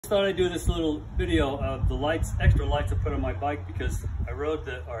thought I'd do this little video of the lights, extra lights I put on my bike, because I drove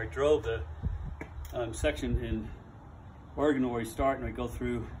the section in Oregon where we start, and I go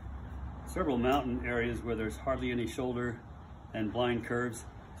through several mountain areas where there's hardly any shoulder and blind curves.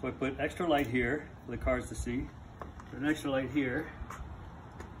 So I put extra light here for the cars to see, put an extra light here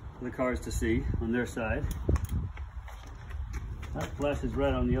for the cars to see on their side. That flashes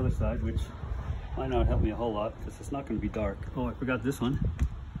red on the other side, which might not help me a whole lot because it's not going to be dark. Oh, I forgot this one.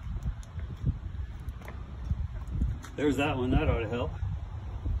 There's that one, that ought to help.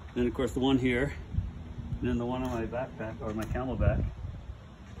 Then of course the one here, and then the one on my backpack, or my camelback.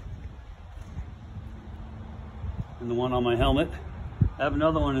 And the one on my helmet. I have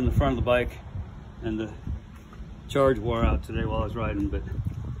another one in the front of the bike, and the charge wore out today while I was riding, but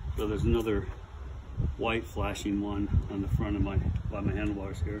so there's another white flashing one on the front of by my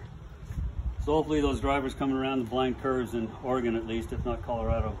handlebars here. So hopefully those drivers coming around the blind curves in Oregon, at least, if not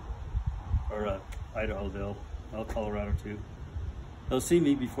Colorado or Idaho, well, Colorado too, they'll see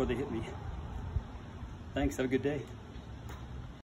me before they hit me. Thanks, have a good day.